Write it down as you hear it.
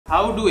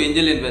How do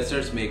angel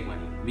investors make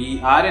money? We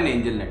are an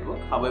angel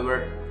network,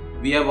 however,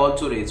 we have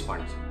also raised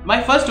funds.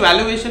 My first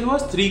valuation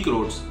was 3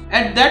 crores.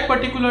 At that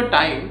particular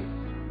time,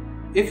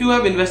 if you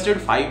have invested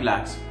 5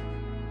 lakhs,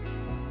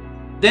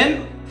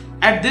 then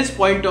at this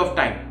point of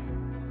time,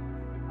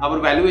 our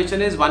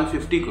valuation is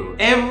 150 crores.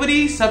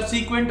 Every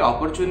subsequent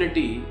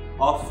opportunity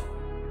of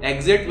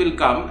exit will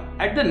come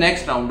at the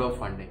next round of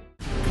funding.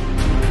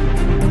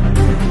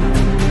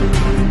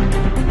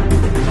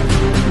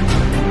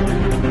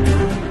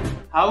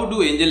 How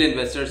do angel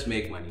investors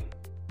make money?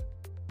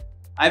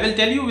 I will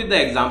tell you with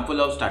the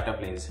example of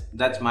StartupLanes.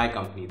 That's my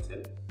company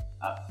itself.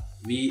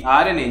 We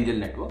are an angel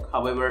network.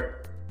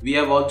 However, we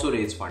have also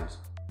raised funds.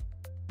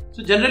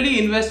 So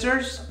generally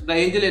the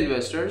angel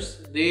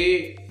investors,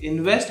 they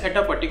invest at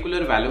a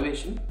particular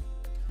valuation.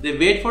 They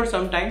wait for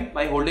some time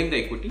by holding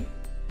the equity.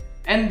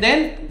 And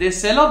then they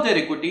sell off their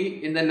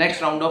equity in the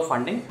next round of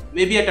funding,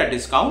 maybe at a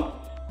discount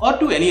or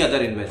to any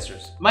other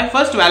investors. My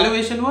first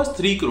valuation was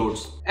 3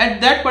 crores. At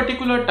that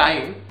particular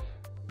time,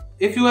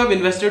 if you have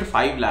invested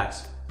 5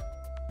 lakhs,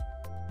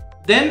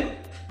 then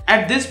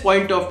at this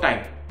point of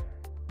time,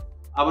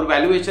 our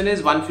valuation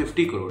is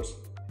 150 crores.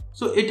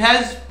 So it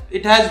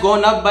has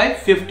gone up by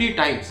 50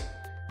 times.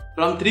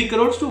 From 3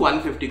 crores to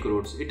 150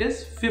 crores. It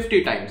is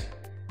 50 times.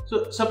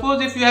 So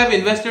suppose if you have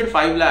invested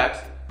 5 lakhs,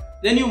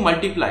 then you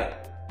multiply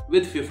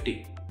with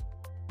 50.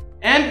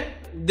 And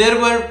there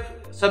were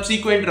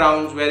subsequent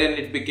rounds wherein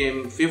it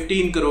became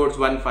 15 crores,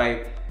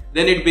 1.5,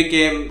 then it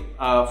became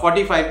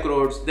 45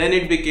 crores, then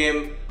it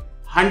became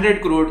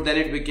 100 crores, then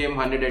it became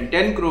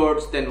 110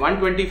 crores, then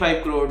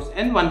 125 crores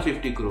and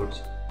 150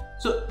 crores.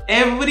 So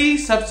every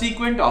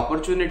subsequent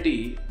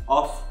opportunity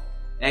of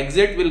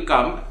exit will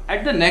come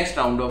at the next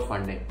round of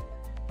funding.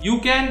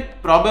 You can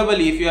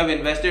probably, if you have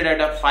invested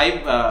at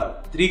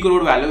a 3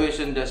 crore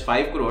valuation, just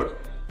 5 crores,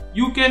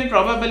 you can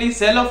probably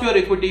sell off your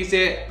equity,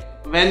 say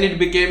when it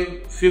became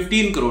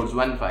 15 crores,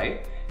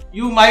 1.5,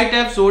 you might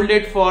have sold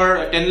it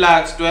for 10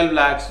 lakhs, 12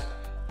 lakhs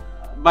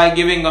by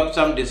giving up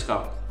some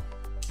discount.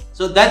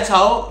 So that's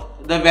how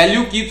the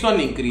value keeps on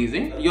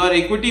increasing. Your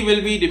equity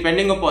will be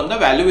depending upon the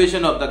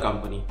valuation of the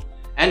company.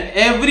 And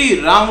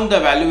every round the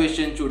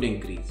valuation should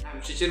increase.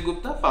 I'm Shishir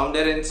Gupta,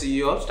 founder and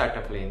CEO of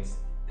StartupLanes.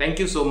 Thank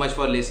you so much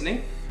for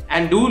listening.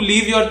 And do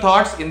leave your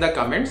thoughts in the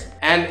comments.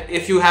 And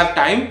if you have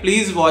time,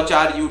 please watch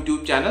our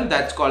YouTube channel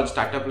that's called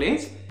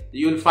StartupLanes.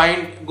 You will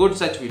find good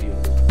such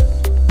videos.